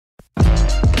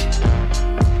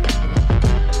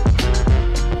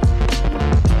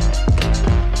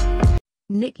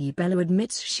Nikki Bella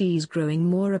admits she's growing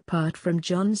more apart from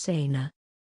John Cena.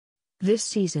 This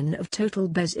season of Total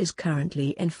Bez is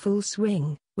currently in full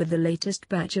swing, with the latest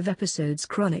batch of episodes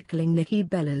chronicling Nikki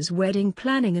Bella's wedding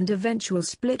planning and eventual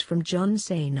split from John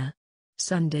Cena.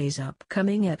 Sunday's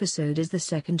upcoming episode is the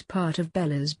second part of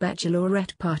Bella's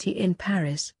bachelorette party in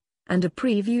Paris, and a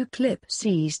preview clip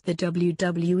sees the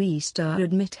WWE star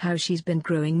admit how she's been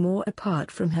growing more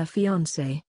apart from her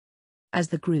fiancé. As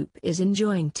the group is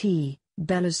enjoying tea,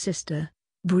 Bella's sister,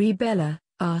 Brie Bella,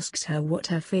 asks her what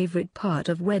her favorite part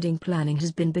of wedding planning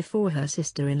has been before her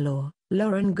sister-in-law,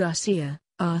 Lauren Garcia,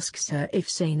 asks her if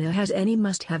Cena has any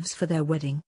must-haves for their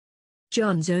wedding.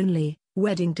 John's only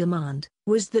wedding demand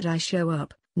was that I show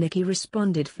up, Nikki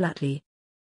responded flatly.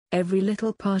 Every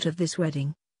little part of this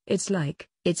wedding, it's like,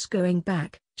 it's going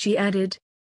back, she added.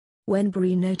 When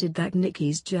Brie noted that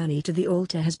Nikki's journey to the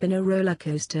altar has been a roller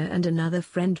coaster and another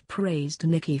friend praised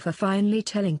Nikki for finally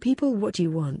telling people what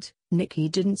you want, Nikki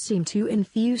didn't seem too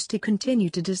enthused to continue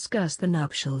to discuss the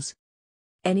nuptials.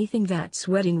 Anything that's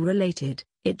wedding related,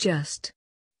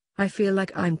 I feel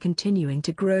like I'm continuing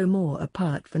to grow more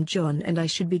apart from John and I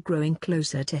should be growing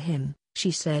closer to him,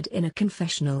 she said in a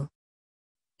confessional.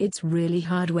 It's really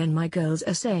hard when my girls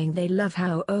are saying they love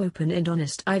how open and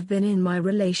honest I've been in my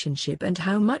relationship and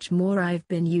how much more I've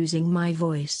been using my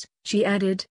voice, she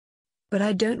added. But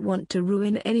I don't want to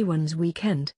ruin anyone's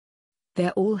weekend.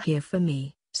 They're all here for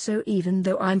me, so even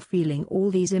though I'm feeling all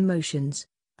these emotions,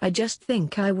 I just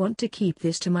think I want to keep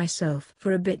this to myself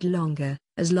for a bit longer,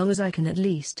 as long as I can at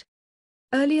least.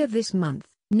 Earlier this month,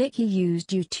 Nikki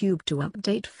used YouTube to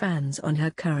update fans on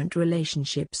her current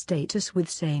relationship status with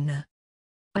Cena.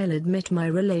 I'll admit my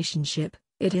relationship,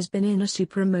 it has been in a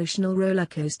super emotional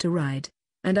rollercoaster ride,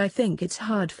 and I think it's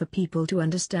hard for people to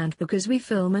understand because we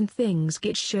film and things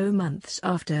get shown months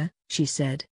after, she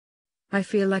said. I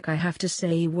feel like I have to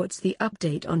say what's the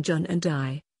update on John and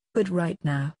I, but right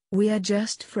now, we are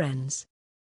just friends.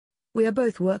 We are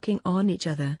both working on each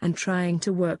other and trying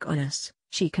to work on us,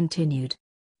 she continued.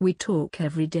 We talk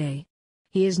every day.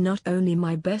 He is not only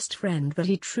my best friend but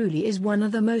he truly is one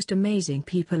of the most amazing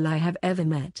people I have ever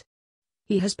met.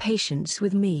 He has patience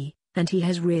with me, and he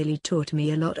has really taught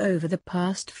me a lot over the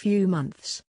past few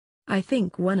months. I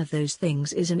think one of those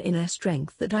things is an inner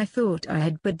strength that I thought I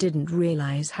had but didn't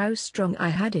realize how strong I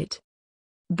had it.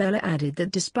 Bella added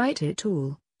that despite it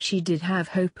all, she did have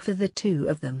hope for the two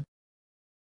of them.